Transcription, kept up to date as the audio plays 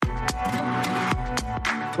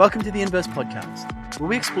Welcome to the Inverse Podcast, where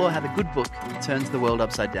we explore how the good book turns the world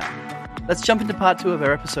upside down. Let's jump into part 2 of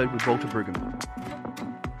our episode with Walter Brueggemann.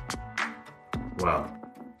 Wow.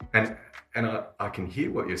 And I can hear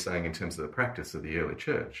what you're saying in terms of the practice of the early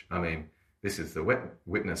church. I mean, this is the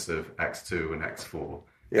witness of Acts 2 and Acts 4.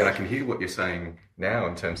 Yeah. And I can hear what you're saying now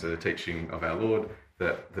in terms of the teaching of our Lord,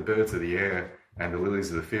 that the birds of the air and the lilies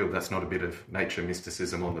of the field, that's not a bit of nature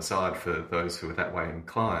mysticism on the side for those who are that way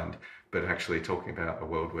inclined, but actually talking about a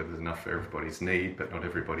world where there's enough for everybody's need, but not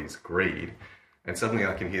everybody's greed. And suddenly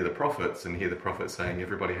I can hear the prophets and hear the prophets saying,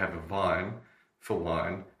 everybody have a vine for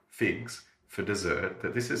wine, figs for dessert,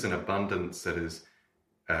 that this is an abundance that is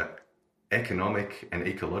economic and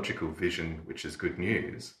ecological vision, which is good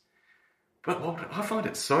news. But I find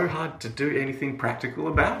it so hard to do anything practical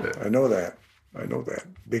about it. I know that.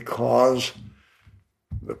 Because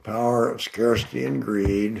the power of scarcity and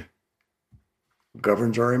greed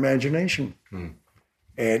governs our imagination. And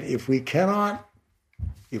if we cannot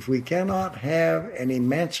have an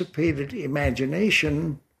emancipated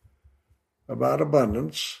imagination about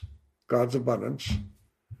abundance, God's abundance,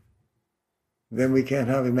 then we can't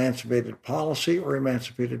have emancipated policy or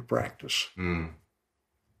emancipated practice. And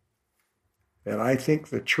I think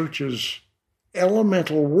the church's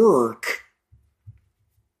elemental work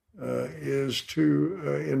is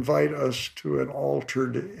to invite us to an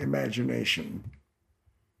altered imagination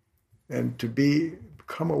and to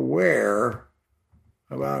become aware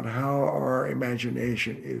about how our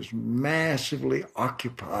imagination is massively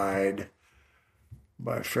occupied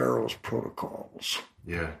by Pharaoh's protocols.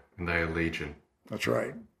 Yeah, and they are legion. That's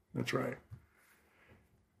right.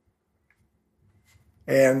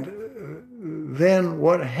 And then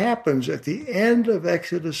what happens at the end of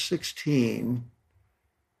Exodus 16,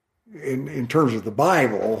 in terms of the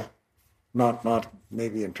Bible, not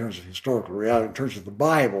maybe in terms of historical reality, in terms of the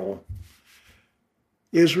Bible,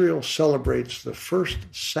 Israel celebrates the first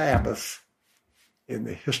Sabbath in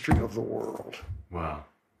the history of the world. Wow.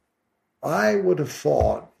 I would have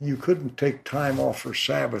thought you couldn't take time off for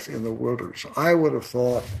Sabbath in the wilderness. I would have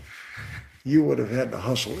thought you would have had to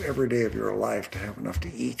hustle every day of your life to have enough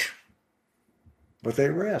to eat. But they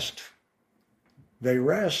rest. They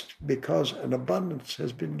rest because an abundance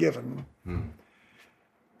has been given.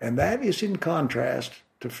 And that is in contrast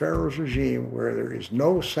to Pharaoh's regime, where there is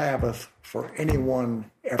no Sabbath for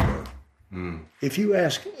anyone ever. If you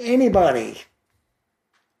ask anybody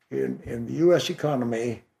in the U.S.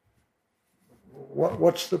 economy,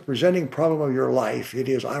 what's the presenting problem of your life? It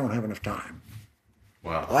is, I don't have enough time.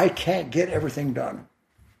 Wow. I can't get everything done.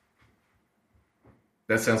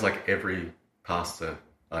 That sounds like every pastor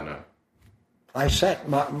I know. I sat,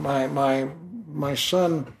 my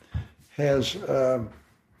son has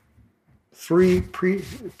 3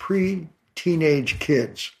 pre-teenage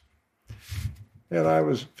kids. And I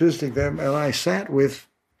was visiting them, and I sat with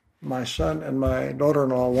my son and my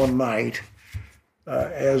daughter-in-law one night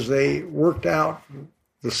as they worked out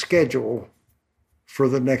the schedule for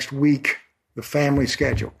the next week, the family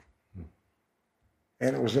schedule.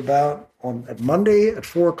 And it was about, at Monday at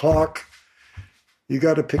 4 o'clock, you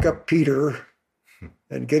got to pick up Peter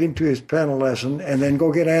and get him to his piano lesson, and then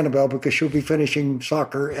go get Annabelle because she'll be finishing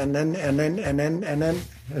soccer. And then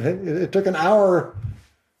it took an hour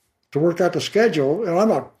to work out the schedule. And I'm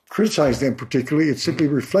not criticizing them particularly. It's simply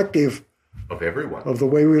reflective of everyone, of the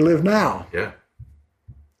way we live now. Yeah.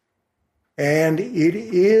 And it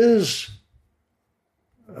is,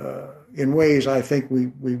 in ways I think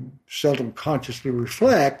we seldom consciously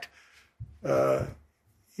reflect,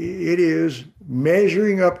 it is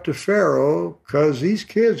measuring up to Pharaoh, because these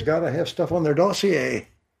kids got to have stuff on their dossier.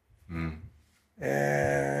 And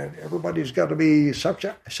everybody's got to be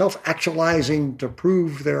self-actualizing to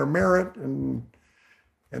prove their merit, and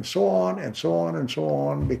so on, and so on, and so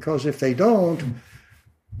on. Because if they don't,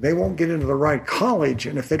 they won't get into the right college.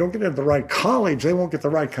 And if they don't get into the right college, they won't get the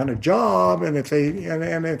right kind of job. And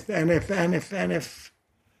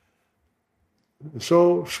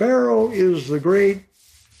so Pharaoh is the great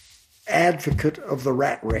advocate of the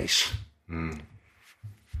rat race. And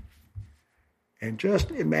just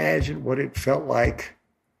imagine what it felt like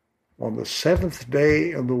on the 7th day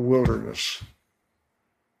in the wilderness,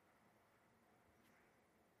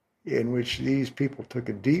 in which these people took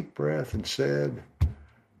a deep breath and said,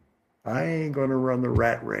 I ain't going to run the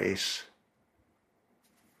rat race,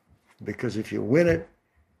 because if you win it,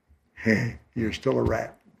 you're still a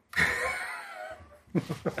rat.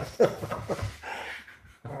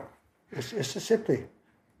 It's simply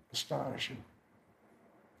astonishing.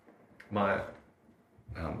 The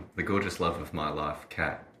gorgeous love of my life,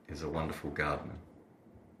 Kat, is a wonderful gardener.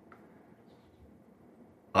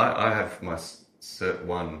 I have my Cert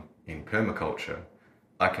 1 in permaculture,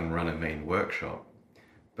 I can run a mean workshop,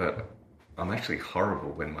 but I'm actually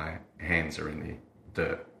horrible when my hands are in the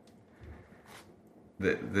dirt.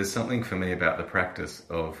 There's something for me about the practice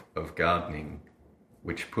of gardening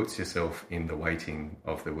which puts yourself in the waiting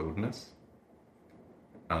of the wilderness,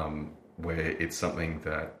 where it's something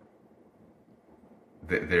that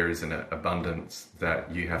there is an abundance that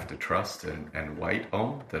you have to trust and wait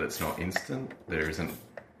on, that it's not instant. There isn't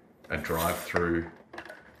a drive-through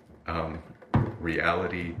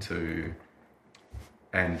reality to,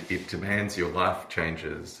 and it demands your life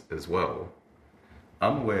changes as well.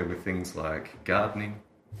 I'm aware with things like gardening,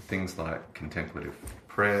 things like contemplative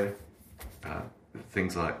prayer,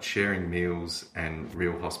 things like sharing meals and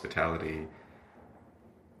real hospitality.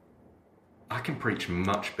 I can preach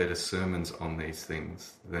much better sermons on these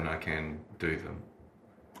things than I can do them.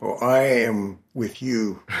 Well, I am with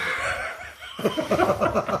you.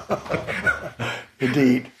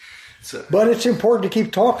 Indeed. So, but it's important to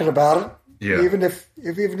keep talking about it, yeah. even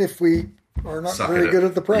if we are not very good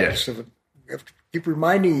at the practice of it. We have to keep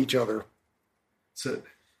reminding each other. So,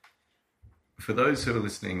 for those who are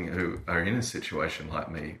listening who are in a situation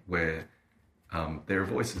like me, where there are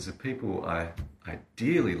voices of people I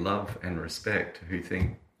dearly love and respect who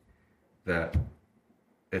think that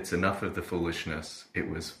it's enough of the foolishness, it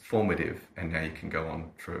was formative, and now you can go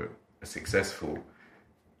on for a successful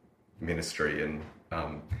ministry. And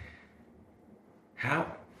how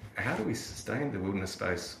do we sustain the wilderness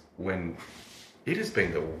space when it has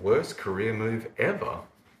been the worst career move ever?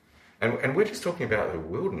 And we're just talking about the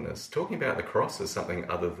wilderness. Talking about the cross as something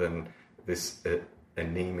other than this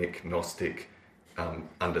anemic, Gnostic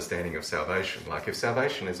understanding of salvation. Like, if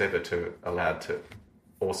salvation is ever allowed to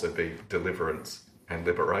also be deliverance and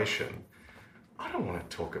liberation, I don't want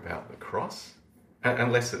to talk about the cross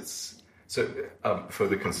unless it's... So for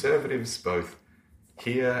the conservatives, both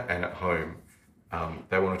here and at home,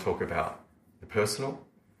 they want to talk about the personal.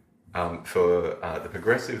 For the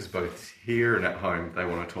progressives, both here and at home, they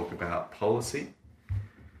want to talk about policy.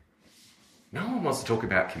 No one wants to talk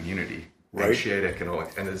about community, right? And shared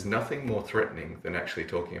economics. And there's nothing more threatening than actually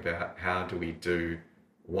talking about how do we do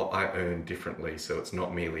what I earn differently so it's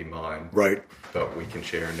not merely mine, right? But we can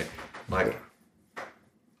share in it. Like,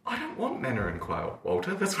 I don't want manna and quail,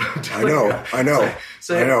 Walter. That's what I'm telling you. I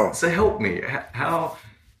know. So help me. How?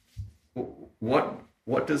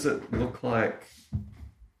 What does it look like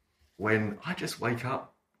when I just wake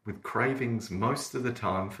up with cravings most of the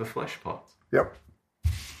time for flesh pots? Yep.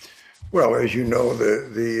 Well, as you know,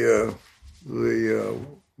 the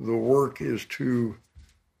work is to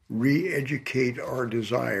re-educate our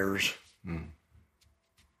desires,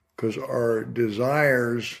 because our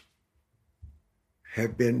desires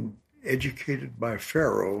have been educated by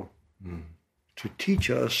Pharaoh to teach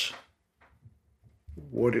us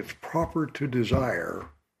what it's proper to desire.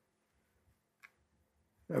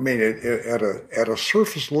 I mean, at a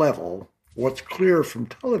surface level, what's clear from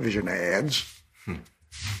television ads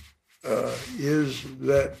is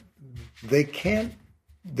that they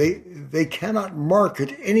cannot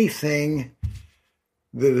market anything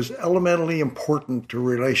that is elementally important to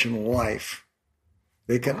relational life.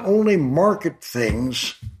 They can only market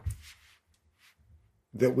things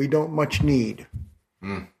that we don't much need.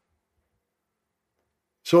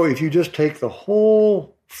 So if you just take the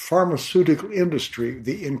whole pharmaceutical industry,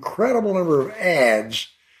 the incredible number of ads,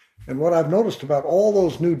 and what I've noticed about all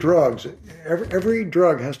those new drugs, every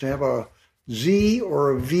drug has to have a Z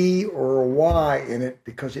or a V or a Y in it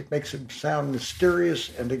because it makes it sound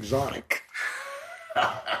mysterious and exotic.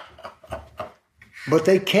 But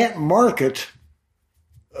they can't market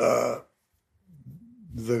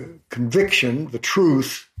the conviction, the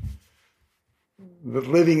truth, that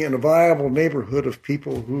living in a viable neighborhood of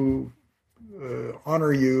people who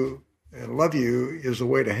honor you and love you is the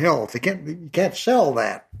way to health. You can't sell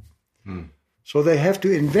that. So they have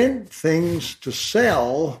to invent things to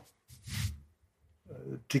sell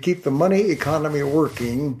to keep the money economy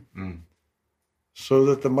working so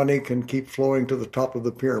that the money can keep flowing to the top of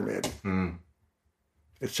the pyramid,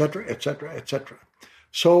 et cetera, et cetera, et cetera.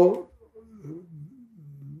 So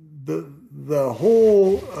the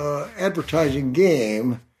whole advertising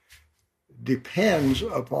game depends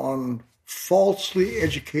upon falsely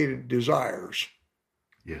educated desires.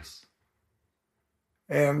 Yes.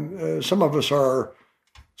 And some of us are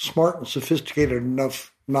smart and sophisticated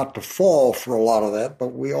enough not to fall for a lot of that, but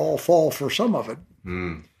we all fall for some of it.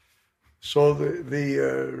 So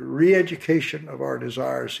the re-education of our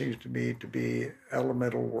desires seems to me to be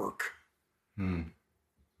elemental work. And,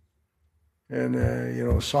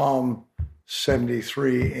 Psalm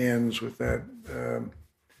 73 ends with that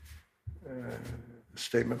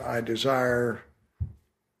statement, I desire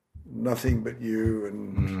nothing but you,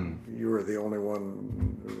 and you are the only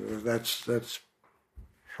one. That's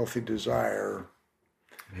healthy desire.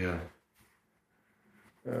 Yeah.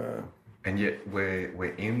 And yet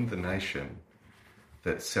we're in the nation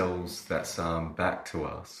that sells that psalm back to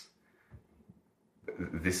us.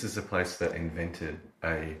 This is a place that invented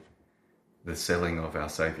the selling of our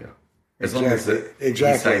Saviour. As long as he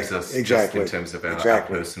saves us just in terms of our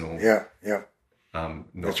personal knowledge.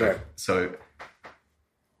 That's right. So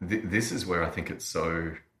this is where I think it's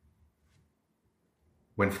so...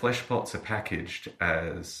 When flesh pots are packaged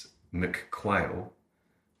as McQuail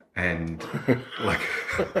and like...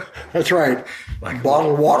 That's right. Like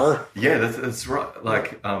bottled water. Yeah, that's right.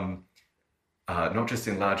 Like, not just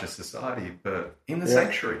in larger society, but in the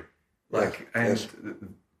sanctuary. Like,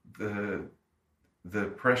 the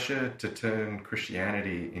pressure to turn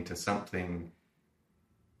Christianity into something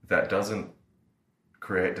that doesn't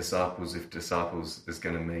create disciples, if disciples is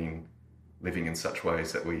going to mean living in such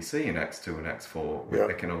ways that we see in Acts 2 and Acts 4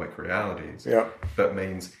 with economic realities, but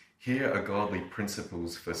means here are godly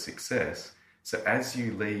principles for success. So as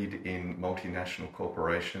you lead in multinational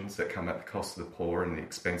corporations that come at the cost of the poor and the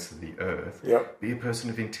expense of the earth, be a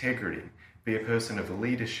person of integrity, be a person of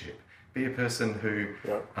leadership, be a person who,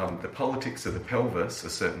 the politics of the pelvis are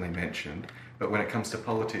certainly mentioned, but when it comes to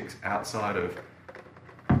politics outside of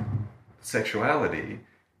sexuality,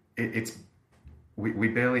 we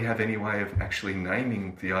barely have any way of actually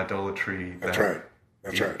naming the idolatry that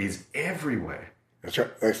is everywhere. That's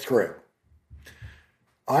right. That's correct.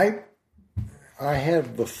 I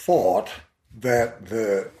have the thought that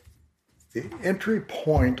the entry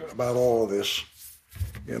point about all of this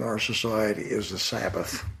in our society is the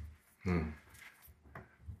Sabbath.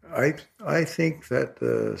 I think that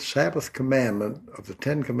the Sabbath commandment of the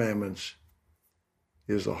Ten Commandments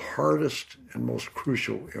is the hardest and most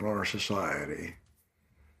crucial in our society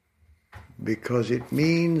because it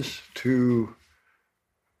means to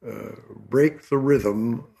break the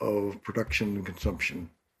rhythm of production and consumption.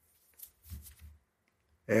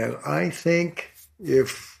 And I think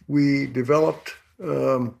if we developed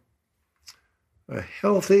a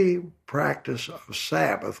healthy practice of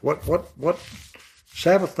Sabbath, what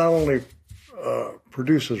Sabbath not only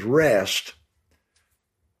produces rest,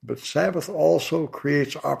 but Sabbath also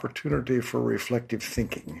creates opportunity for reflective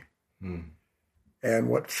thinking. And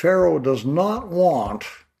what Pharaoh does not want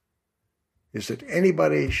is that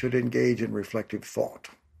anybody should engage in reflective thought.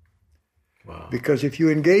 Wow. Because if you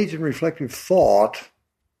engage in reflective thought,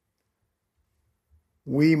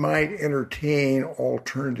 we might entertain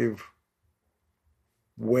alternative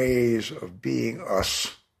ways of being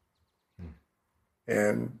us.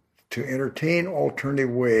 And to entertain alternative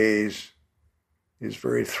ways is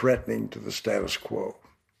very threatening to the status quo.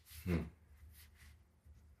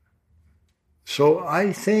 So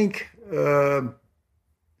I think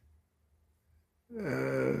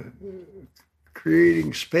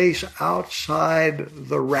creating space outside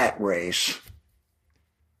the rat race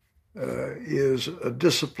is a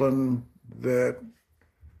discipline that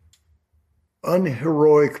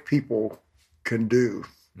unheroic people can do.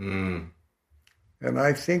 And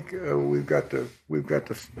I think we've got to,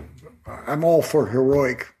 I'm all for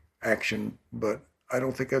heroic action, but I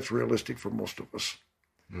don't think that's realistic for most of us.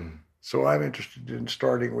 So I'm interested in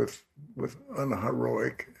starting with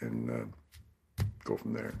unheroic and go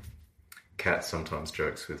from there. Kat sometimes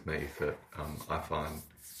jokes with me that I find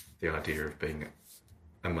the idea of being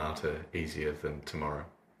a martyr easier than tomorrow.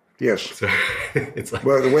 Yes. So it's like,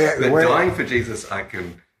 well, the way dying for Jesus, I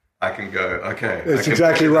can go, okay. That's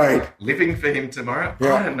exactly right. Living for him tomorrow,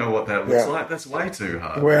 I don't know what that looks like. That's way too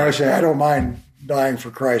hard. The way I say, I don't mind dying for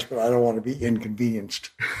Christ, but I don't want to be inconvenienced.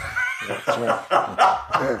 That's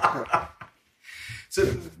right. So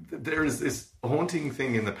there is this haunting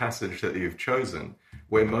thing in the passage that you've chosen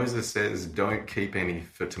where Moses says, don't keep any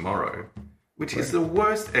for tomorrow, which is the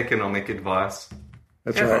worst economic advice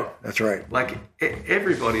ever. That's right. Like,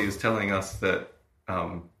 everybody is telling us that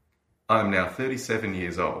I'm now 37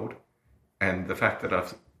 years old, and the fact that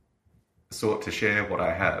I've sought to share what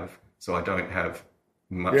I have so I don't have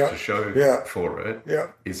much to show for it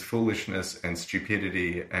is foolishness and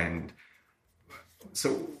stupidity. And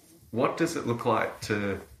so what does it look like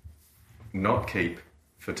to not keep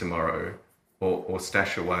for tomorrow or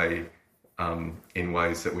stash away in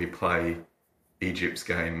ways that we play Egypt's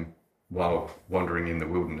game while wandering in the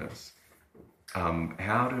wilderness?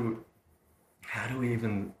 How do we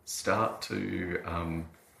even start to...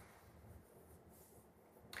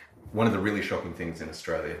 One of the really shocking things in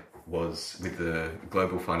Australia was with the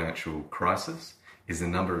global financial crisis is the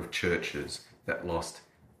number of churches that lost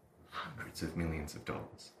hundreds of millions of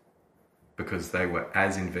dollars because they were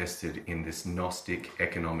as invested in this Gnostic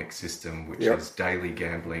economic system, which is daily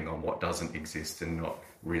gambling on what doesn't exist and not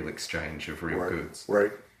real exchange of real goods.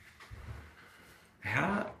 Right.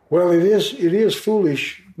 How? Well, it is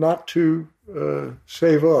foolish not to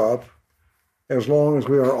save up as long as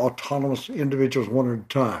we are autonomous individuals one at a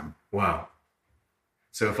time. Wow.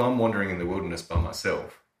 So if I'm wandering in the wilderness by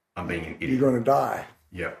myself, I'm being an idiot. You're going to die.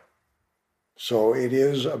 Yeah. So it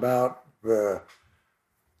is about the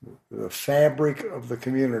fabric of the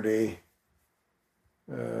community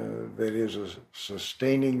that is a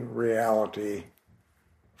sustaining reality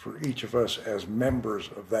for each of us as members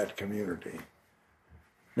of that community.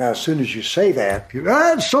 Now, as soon as you say that,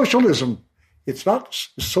 it's socialism. It's not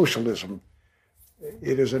socialism.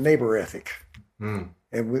 It is a neighbor ethic. And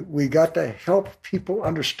we got to help people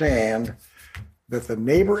understand that the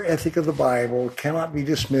neighbor ethic of the Bible cannot be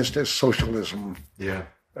dismissed as socialism. Yeah.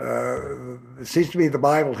 It seems to me the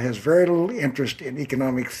Bible has very little interest in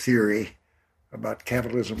economic theory about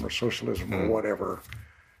capitalism or socialism or whatever.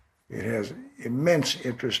 It has immense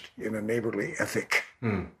interest in a neighborly ethic,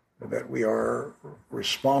 that we are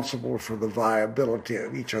responsible for the viability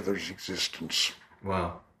of each other's existence.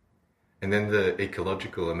 Wow. And then the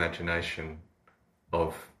ecological imagination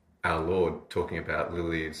of our Lord talking about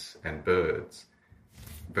lilies and birds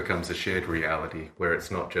becomes a shared reality where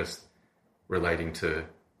it's not just relating to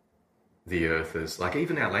the earth as, like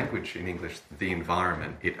even our language in English, the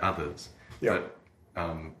environment, it others. But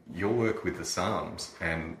your work with the Psalms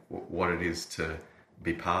and what it is to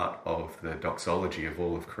be part of the doxology of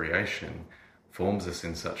all of creation forms us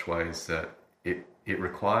in such ways that it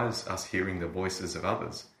requires us hearing the voices of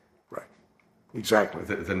others. Right. Exactly.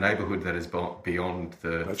 The neighborhood that is beyond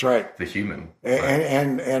the That's right. the human.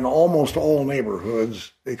 And almost all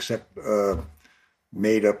neighborhoods, except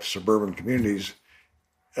made-up suburban communities,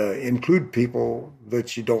 include people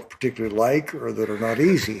that you don't particularly like or that are not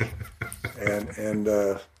easy.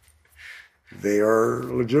 and they are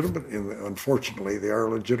legitimate. Unfortunately, they are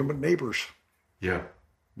legitimate neighbors. Yeah.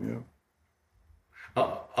 Yeah.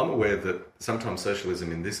 I'm aware that sometimes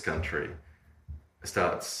socialism in this country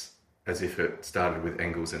starts as if it started with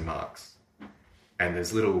Engels and Marx. And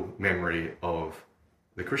there's little memory of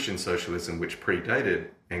the Christian socialism which predated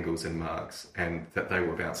Engels and Marx and that they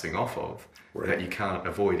were bouncing off of, that you can't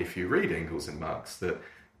avoid if you read Engels and Marx. That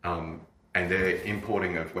and their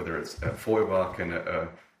importing of whether it's a Feuerbach and a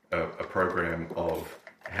program of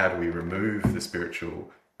how do we remove the spiritual.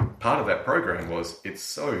 Part of that program was it's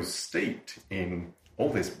so steeped in all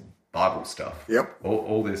this Bible stuff. Yep.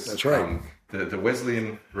 All this. That's right. The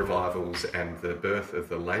Wesleyan revivals and the birth of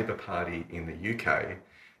the Labour Party in the UK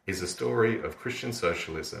is a story of Christian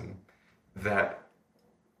socialism that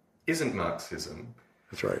isn't Marxism.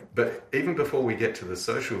 That's right. But even before we get to the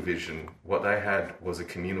social vision, what they had was a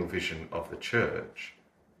communal vision of the church.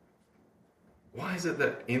 Why is it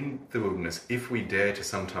that in the wilderness, if we dare to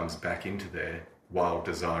sometimes back into there while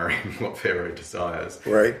desiring what Pharaoh desires,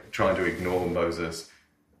 right, trying to ignore Moses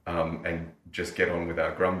and just get on with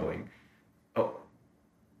our grumbling,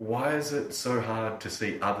 why is it so hard to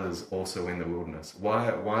see others also in the wilderness? Why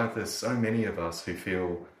are there so many of us who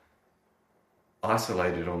feel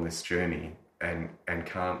isolated on this journey and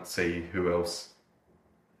can't see who else?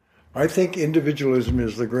 I think individualism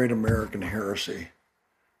is the great American heresy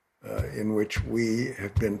in which we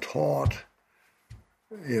have been taught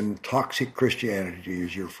in toxic Christianity, to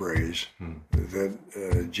use your phrase,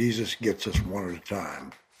 that Jesus gets us one at a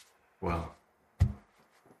time. Wow.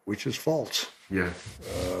 Which is false. Yeah.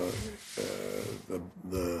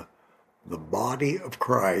 The body of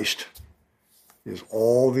Christ is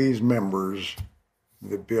all these members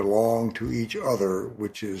that belong to each other,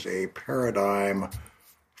 which is a paradigm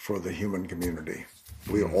for the human community.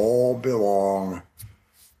 We all belong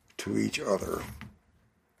to each other.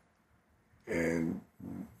 And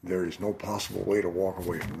there is no possible way to walk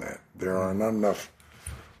away from that. There are not enough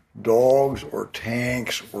dogs or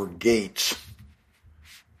tanks or gates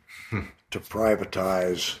to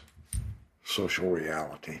privatize social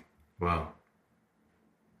reality. Wow.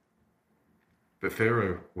 But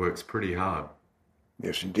Pharaoh works pretty hard.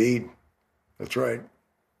 Yes, indeed. That's right.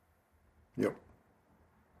 Yep.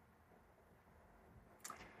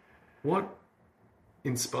 What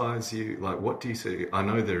inspires you? Like, what do you see? I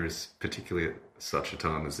know there is, particularly at such a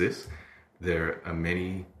time as this, there are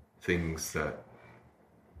many things that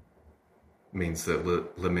means that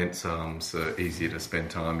lament psalms are easier to spend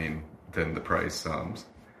time in than the praise psalms.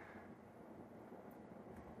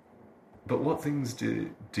 But what things do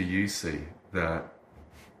you see that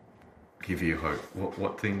give you hope?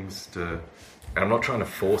 What things do... And I'm not trying to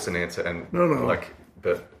force an answer, and no. like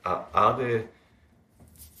But are there?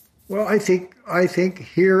 Well, I think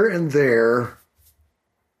here and there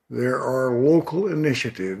are local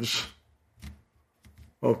initiatives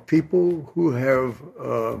of people who have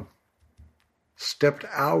stepped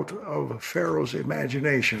out of Pharaoh's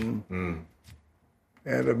imagination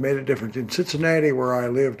and have made a difference. In Cincinnati, where I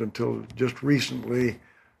lived until just recently,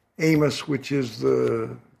 Amos, which is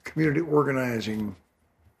the community organizing,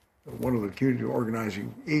 one of the community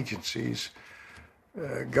organizing agencies,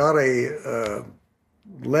 got a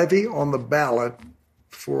levy on the ballot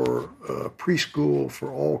for preschool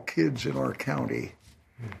for all kids in our county.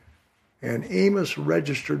 And Amos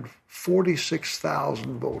registered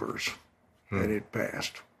 46,000 voters, and it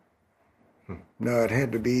passed. Now, it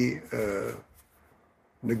had to be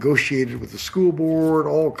negotiated with the school board,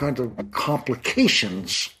 all kinds of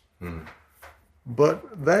complications.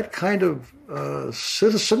 But that kind of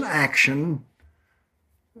citizen action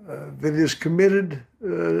that is committed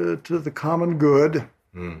to the common good,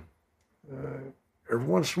 every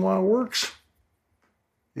once in a while works.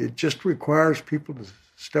 It just requires people to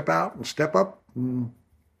step out and step up and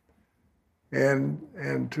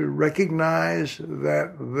to recognize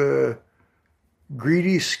that the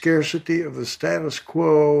greedy scarcity of the status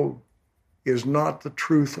quo is not the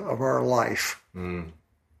truth of our life.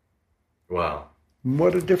 Wow.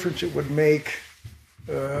 What a difference it would make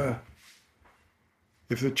if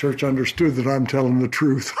the church understood that I'm telling the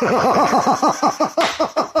truth.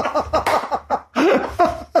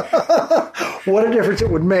 What a difference it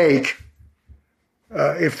would make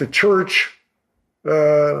if the church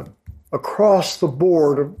across the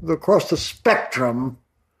board, across the spectrum,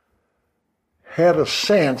 had a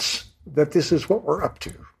sense that this is what we're up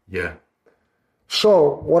to. Yeah.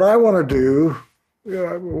 So what I want to do,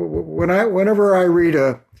 whenever I read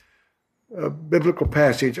a biblical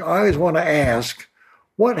passage, I always want to ask,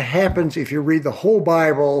 what happens if you read the whole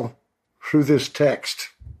Bible through this text?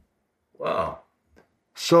 Wow.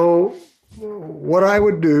 So what I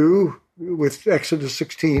would do with Exodus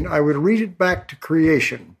 16, I would read it back to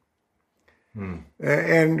creation.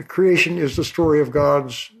 And creation is the story of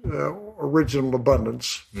God's original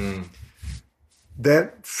abundance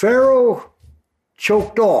that Pharaoh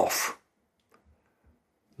choked off.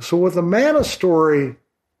 So what the manna story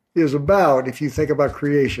is about, if you think about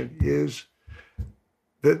creation, is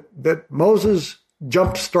that Moses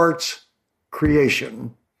jumpstarts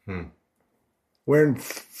creation when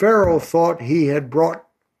Pharaoh thought he had brought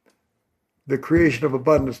the creation of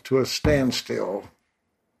abundance to a standstill.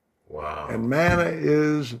 Wow. And manna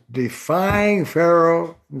is defying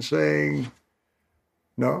Pharaoh and saying,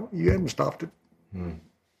 no, you haven't stopped it.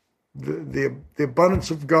 The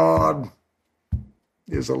abundance of God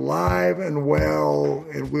is alive and well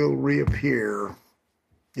and will reappear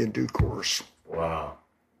in due course. Wow.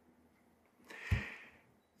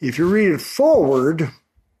 If you read it forward,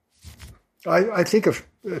 I think of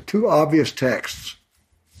two obvious texts.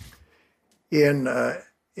 In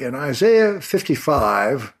Isaiah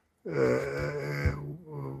 55,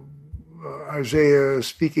 Isaiah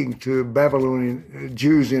speaking to Babylonian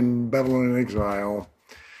Jews in Babylonian exile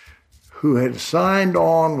who had signed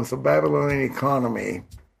on with the Babylonian economy.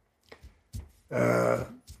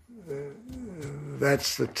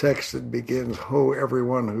 That's the text that begins, "Ho,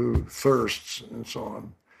 everyone who thirsts," and so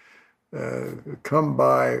on. Come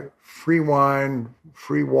buy free wine,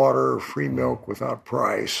 free water, free milk without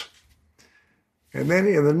price. And then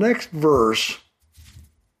in the next verse,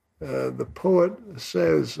 the poet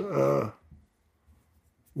says,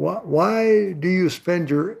 why do you spend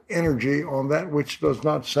your energy on that which does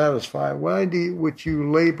not satisfy? Why would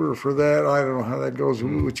you labor for that? I don't know how that goes,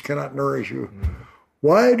 which cannot nourish you.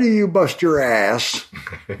 Why do you bust your ass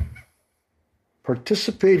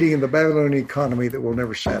participating in the Babylonian economy that will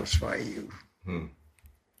never satisfy you?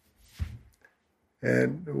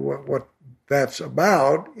 And what that's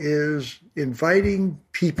about is inviting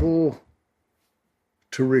people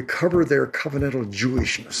to recover their covenantal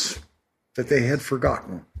Jewishness that they had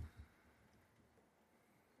forgotten.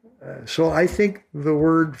 So I think the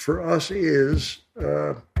word for us is,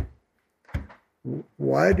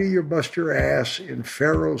 why do you bust your ass in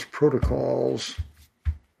Pharaoh's protocols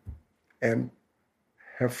and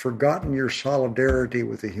have forgotten your solidarity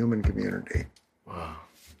with the human community? Wow.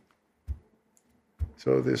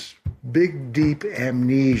 So this big, deep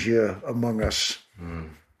amnesia among us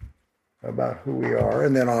about who we are.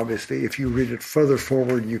 And then obviously, if you read it further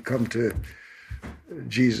forward, you come to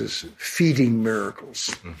Jesus' feeding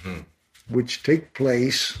miracles, which take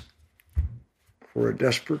place for a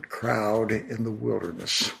desperate crowd in the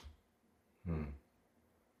wilderness.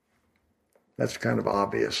 That's kind of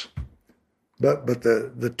obvious. But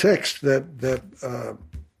the text that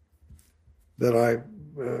I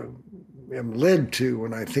am led to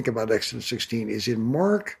when I think about Exodus 16 is in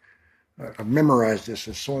Mark. I've memorized this;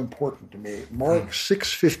 it's so important to me. Mark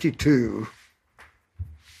 6:52.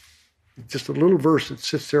 Just a little verse that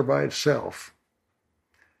sits there by itself,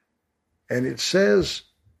 and it says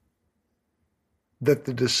that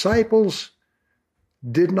the disciples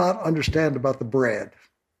did not understand about the bread.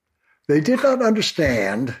 They did not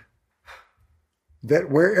understand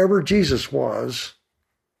that wherever Jesus was,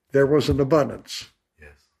 there was an abundance.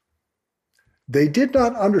 Yes. They did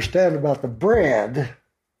not understand about the bread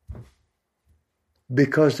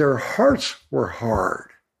because their hearts were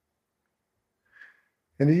hard.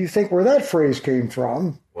 And if you think where that phrase came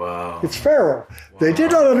from, Wow. it's Pharaoh. Wow. They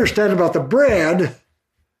did not understand about the bread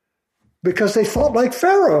because they thought like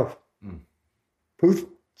Pharaoh,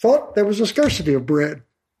 who thought there was a scarcity of bread.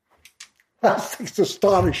 I think it's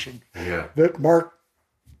astonishing that Mark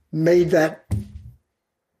made that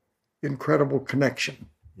incredible connection.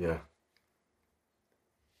 Yeah.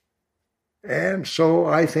 And so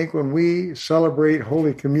I think when we celebrate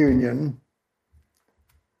Holy Communion,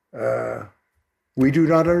 we do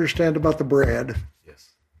not understand about the bread.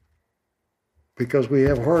 Yes. Because we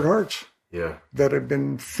have hard hearts. Yeah. That have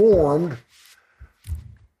been formed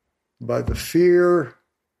by the fear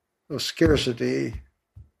of scarcity,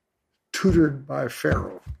 tutored by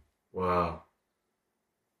Pharaoh. Wow.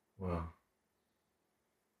 Wow.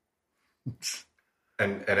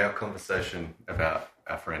 And our conversation about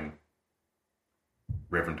our friend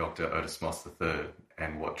Reverend Dr. Otis Moss III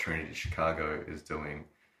and what Trinity Chicago is doing,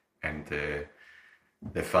 and their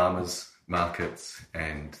farmers markets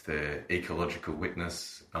and their ecological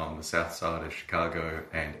witness on the south side of Chicago,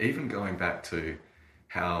 and even going back to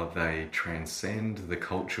how they transcend the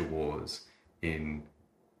culture wars in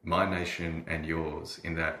my nation and yours,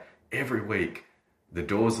 in that every week the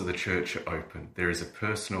doors of the church are open. There is a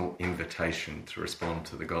personal invitation to respond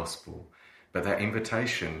to the gospel. But that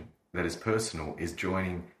invitation that is personal is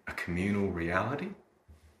joining a communal reality.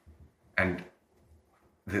 And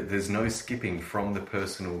there's no skipping from the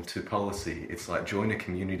personal to policy. It's like join a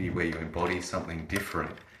community where you embody something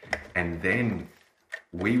different. And then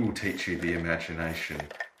we will teach you the imagination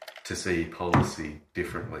to see policy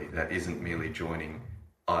differently. That isn't merely joining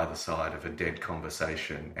either side of a dead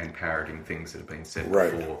conversation and parroting things that have been said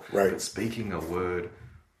before, but speaking a word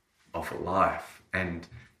of a life. And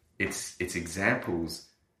it's examples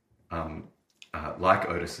like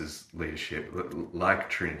Otis's leadership, like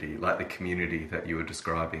Trinity, like the community that you were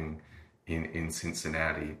describing in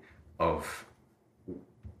Cincinnati, of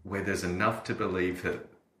where there's enough to believe that,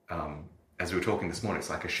 as we were talking this morning, it's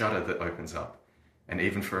like a shutter that opens up, and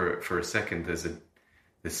even for a second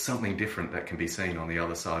there's something different that can be seen on the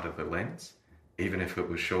other side of the lens, even if it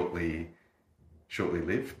was shortly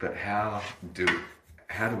lived. But how do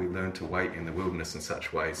we learn to wait in the wilderness in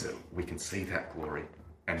such ways that we can see that glory,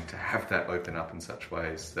 and to have that open up in such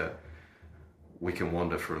ways that we can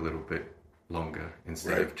wander for a little bit longer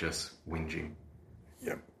instead of just whinging?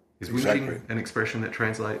 Yeah. Is whinging an expression that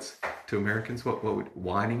translates to Americans? What would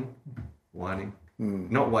whining?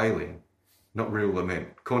 Not wailing. Not real lament.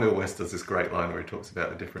 Cornel West does this great line where he talks about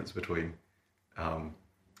the difference between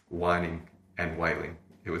whining and wailing.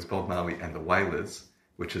 It was Bob Marley and the Wailers,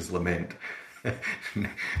 which is lament,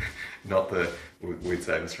 not the, we'd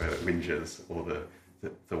say in Australia, whingers, or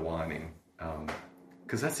the whining.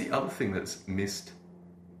 Because that's the other thing that's missed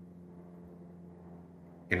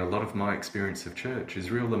in a lot of my experience of church,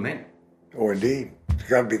 is real lament. Oh, indeed. It's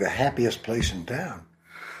got to be the happiest place in town.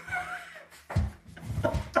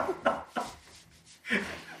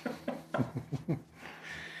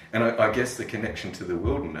 And I guess the connection to the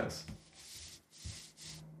wilderness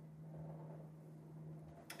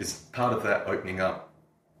is part of that opening up,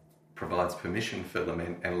 provides permission for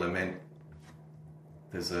lament, and lament,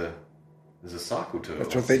 there's a cycle to it.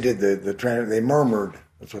 That's what they did. They murmured.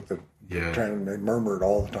 That's what they murmured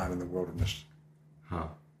all the time in the wilderness. Huh.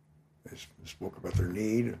 They spoke about their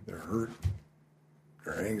need, their hurt,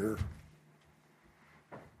 their anger.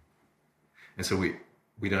 And so we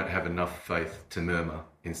don't have enough faith to murmur.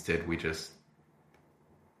 Instead, we just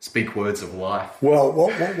speak words of life. Well,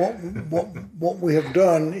 what we have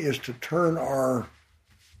done is to turn our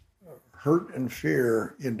hurt and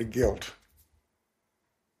fear into guilt.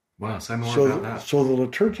 Wow, say more about that. So the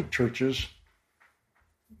liturgic churches,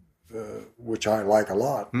 which I like a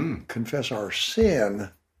lot, confess our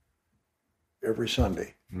sin every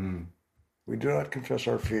Sunday. We do not confess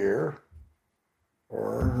our fear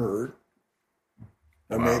or our hurt.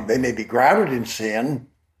 They may be grounded in sin,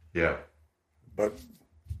 yeah, but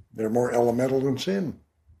they're more elemental than sin.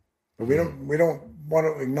 But we don't want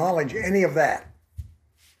to acknowledge any of that.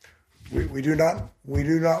 We do not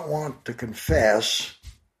want to confess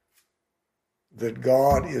that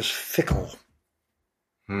God is fickle.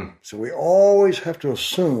 So we always have to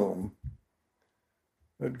assume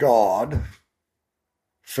that God,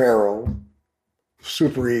 Pharaoh,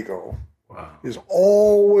 superego, is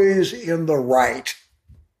always in the right.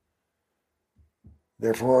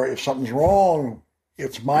 Therefore, if something's wrong,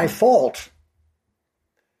 it's my fault.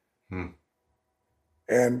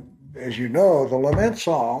 And as you know, the Lament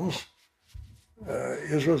Psalms,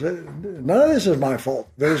 Israel said, none of this is my fault.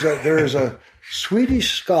 There is a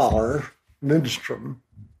Swedish scholar, Lindstrom,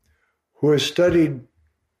 who has studied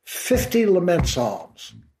 50 Lament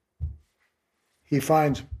Psalms. He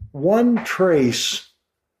finds one trace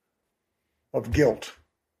of guilt.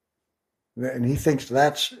 And he thinks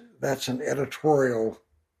that's an editorial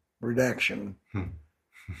redaction.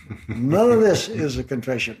 None of this is a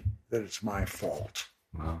confession that it's my fault.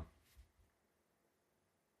 Wow.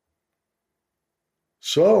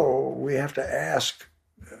 So we have to ask,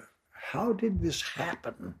 how did this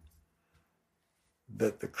happen?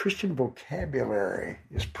 That the Christian vocabulary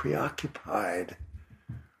is preoccupied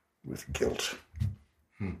with guilt.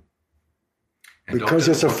 And Because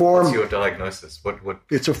doctor, it's a form. What's your diagnosis? What?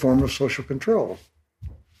 It's a form of social control.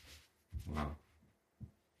 Wow.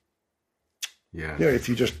 Yeah. Yeah, if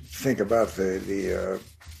you just think about the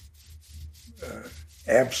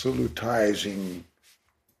absolutizing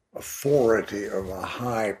authority of a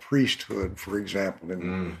high priesthood, for example,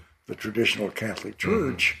 in the traditional Catholic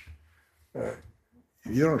Church, if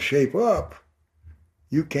you don't shape up,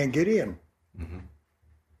 you can't get in.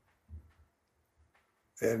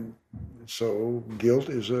 And so guilt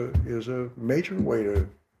is a major way to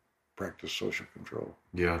practice social control.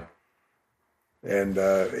 Yeah. And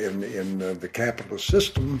in the capitalist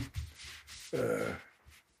system,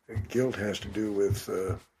 guilt has to do with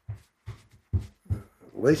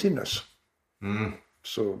laziness.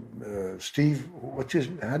 So Steve,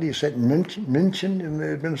 how do you say it? Mnuchin in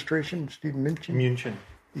the administration? Steve Mnuchin? Mnuchin.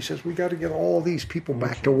 He says, we got to get all these people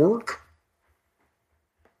back to work.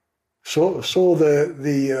 So the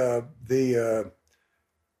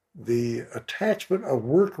attachment of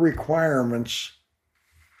work requirements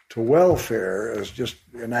to welfare, as just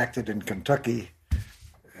enacted in Kentucky,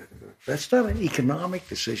 that's not an economic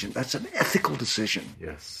decision. That's an ethical decision.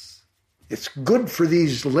 Yes. It's good for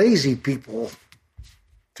these lazy people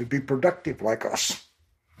to be productive like us.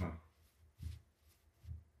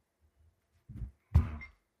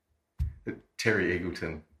 Terry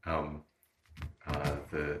Eagleton,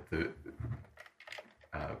 the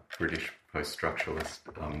British post-structuralist,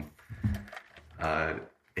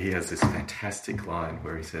 he has this fantastic line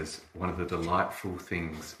where he says, one of the delightful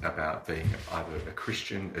things about being either a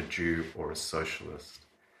Christian, a Jew, or a socialist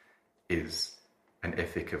is an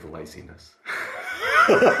ethic of laziness.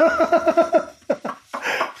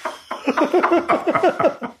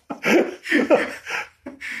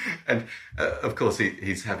 And of course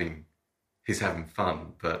he's having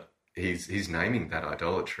fun, but he's naming that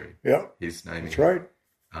idolatry. Yeah, he's naming. That's right.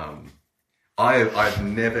 I've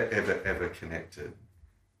never ever connected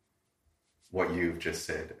what you've just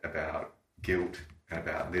said about guilt and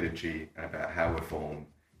about liturgy and about how we're formed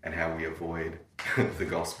and how we avoid the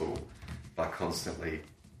gospel by constantly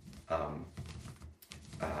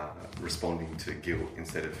responding to guilt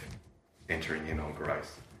instead of entering in on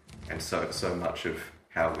grace. And so much of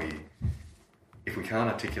how if we can't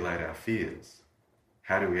articulate our fears,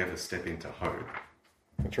 how do we ever step into hope?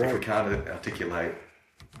 That's right. If we can't articulate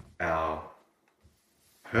our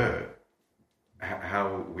hurt, how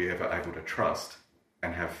are we ever able to trust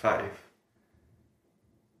and have faith?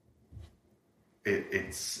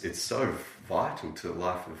 It's so vital to the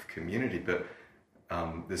life of community, but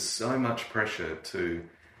there's so much pressure to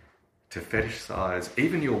fetishize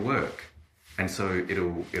even your work, and so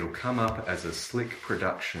it'll come up as a slick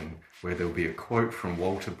production where there'll be a quote from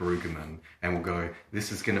Walter Brueggemann, and we'll go,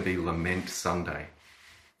 "This is going to be Lament Sunday."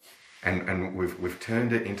 And we've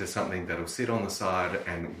turned it into something that'll sit on the side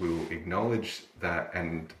and we'll acknowledge that.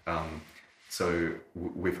 And so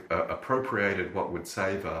we've appropriated what would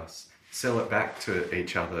save us, sell it back to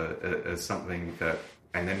each other as something that,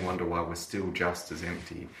 and then wonder why we're still just as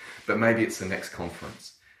empty. But maybe it's the next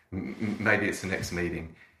conference. Maybe it's the next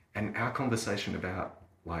meeting. And our conversation about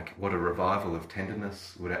like what a revival of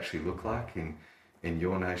tenderness would actually look like in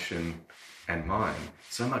your nation and mine,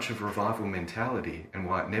 so much of revival mentality and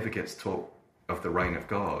why it never gets taught of the reign of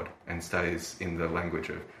God and stays in the language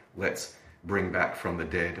of let's bring back from the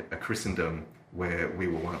dead a Christendom where we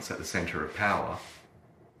were once at the center of power.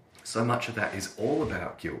 So much of that is all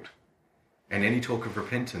about guilt. And any talk of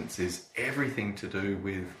repentance is everything to do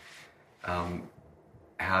with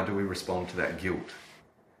how do we respond to that guilt.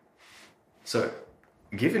 So,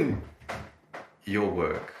 given your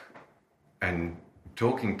work and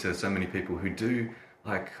talking to so many people who do,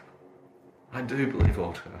 like, I do believe,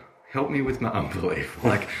 Walter, help me with my unbelief.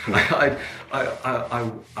 Like, I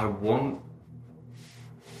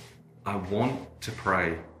want to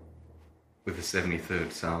pray with the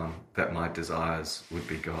 73rd Psalm that my desires would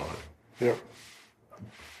be God. Yep.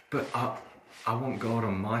 But I want God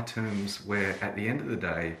on my terms, where at the end of the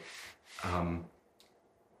day,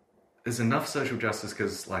 there's enough social justice,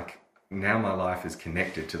 because like now my life is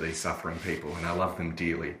connected to these suffering people and I love them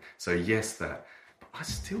dearly. So yes, that. But I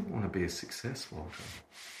still want to be a success, Walter.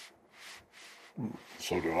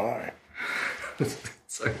 So do I.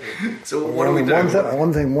 So what do we do?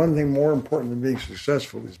 One thing more important than being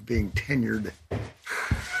successful is being tenured.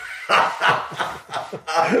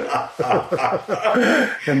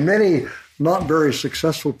 And many not very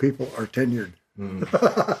successful people are tenured.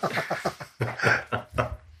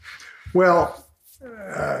 Well,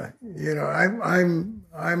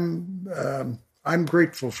 I'm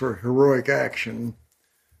grateful for heroic action,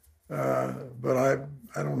 but I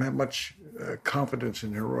don't have much confidence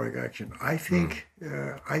in heroic action. I think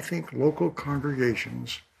local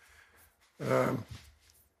congregations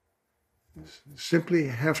simply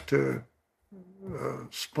have to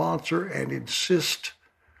sponsor and insist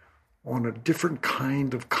on a different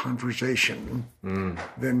kind of conversation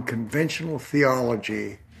than conventional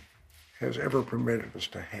theology has ever permitted us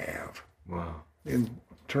to have. Wow. In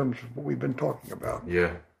terms of what we've been talking about.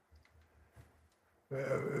 Yeah.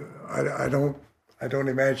 I don't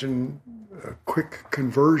imagine quick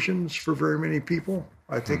conversions for very many people.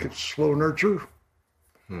 I think it's slow nurture.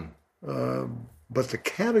 But the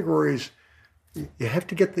categories, you have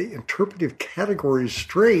to get the interpretive categories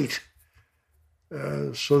straight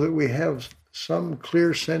so that we have some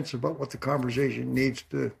clear sense about what the conversation needs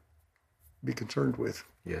to be concerned with.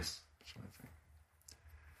 Yes.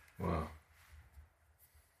 Wow.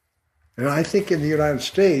 And I think in the United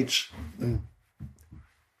States,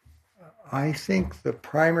 I think the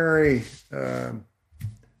primary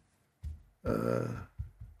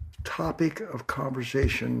topic of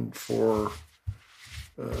conversation for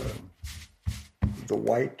the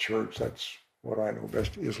white church, that's what I know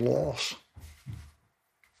best, is loss.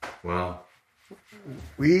 Wow.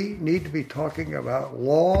 We need to be talking about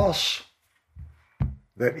loss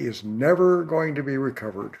that is never going to be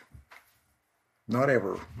recovered. Not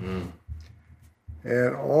ever.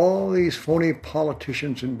 And all these phony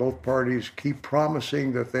politicians in both parties keep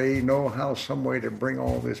promising that they know how, some way to bring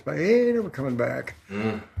all this back. It ain't never coming back.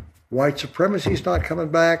 White supremacy's not coming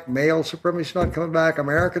back. Male supremacy's not coming back.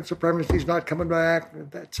 American supremacy's not coming back,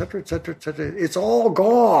 et cetera, et cetera, et cetera. It's all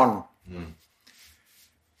gone.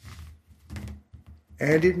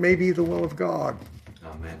 And it may be the will of God.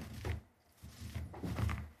 Amen.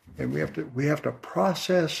 And we have to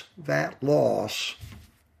process that loss.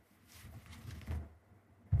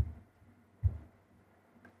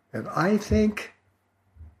 And I think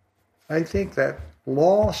that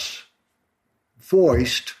loss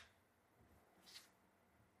voiced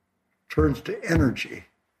turns to energy.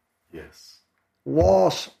 Yes.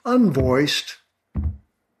 Loss unvoiced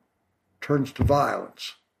turns to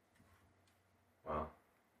violence. Wow.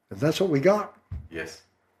 And that's what we got. Yes.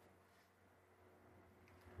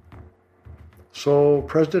 So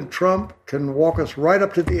President Trump can walk us right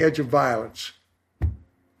up to the edge of violence.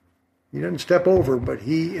 He doesn't step over, but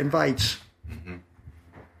he invites.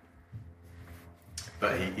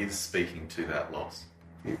 But he is speaking to that loss.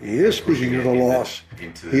 He is speaking to the loss.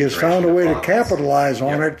 Into He has found a way to capitalize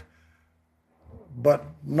on Yep. it, but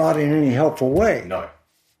not in any helpful way. No.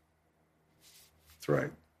 That's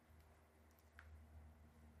right.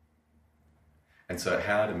 And so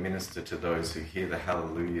how to minister to those who hear the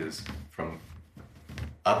hallelujahs from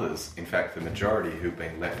others, in fact, the majority who've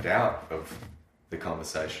been left out of the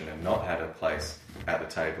conversation and not had a place at the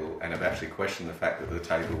table and have actually questioned the fact that the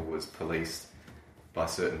table was policed by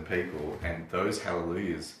certain people, and those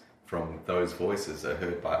hallelujahs from those voices are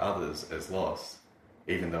heard by others as lost,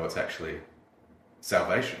 even though it's actually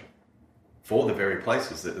salvation for the very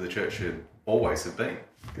places that the church should always have been.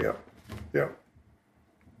 Yeah. Yeah.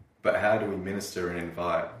 But how do we minister and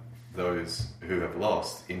invite those who have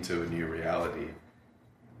lost into a new reality?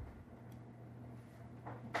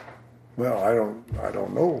 Well, I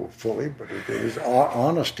don't know fully, but it is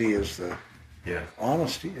honesty is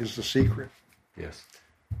the secret. Yes.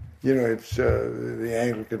 You know, it's the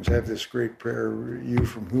Anglicans have this great prayer: "You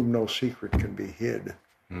from whom no secret can be hid."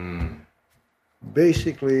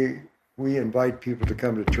 Basically, we invite people to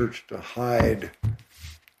come to church to hide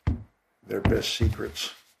their best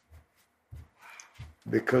secrets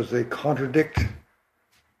because they contradict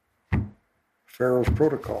Pharaoh's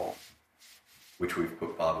protocol. Which we've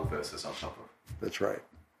put Bible verses on top of. That's right.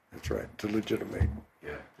 To legitimate.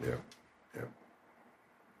 Yeah. Yeah.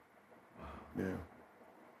 Wow. Yeah.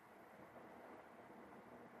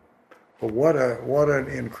 But what an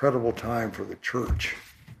incredible time for the church,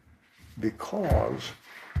 because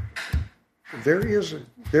there is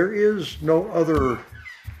no other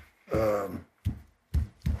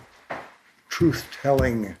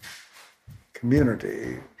truth-telling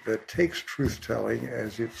community that takes truth-telling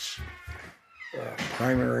as its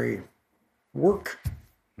primary work.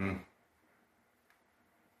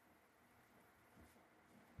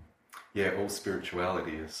 Yeah, all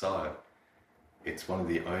spirituality aside, it's one of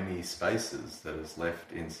the only spaces that is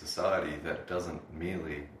left in society that doesn't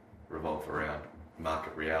merely revolve around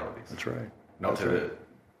market realities. That's right. Not to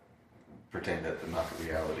pretend that the market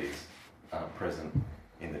realities aren't present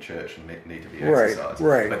in the church and need to be exercised.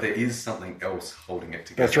 Right. But there is something else holding it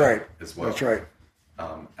together. That's right. As well. That's right.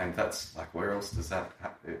 And that's like, where else does that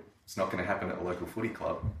happen? It's not going to happen at a local footy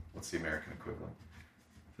club. What's the American equivalent?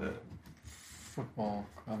 Football,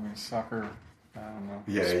 soccer, I don't know,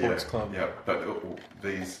 Yeah, sports club. Yeah, but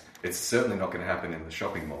it's certainly not going to happen in the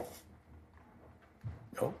shopping mall.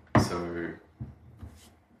 No. So,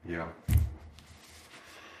 yeah.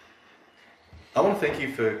 I want to thank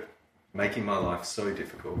you for making my life so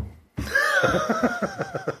difficult.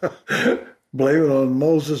 Blame it on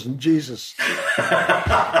Moses and Jesus.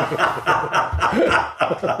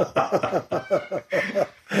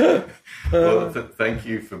 Well, thank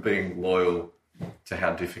you for being loyal to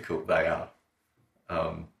how difficult they are.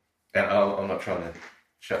 And I'm not trying to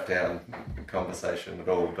shut down the conversation at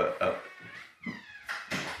all, but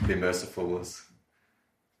be merciful as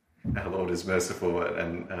our Lord is merciful,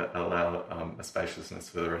 and allow a spaciousness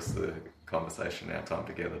for the rest of the conversation, our time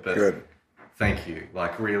together. But Good. Thank you.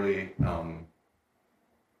 Like, really.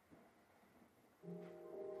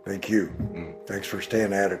 Thank you. Thanks for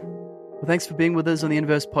staying at it. Well, thanks for being with us on the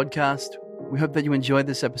Inverse podcast. We hope that you enjoyed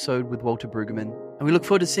this episode with Walter Brueggemann, and we look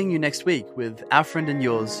forward to seeing you next week with our friend and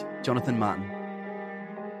yours, Jonathan Martin.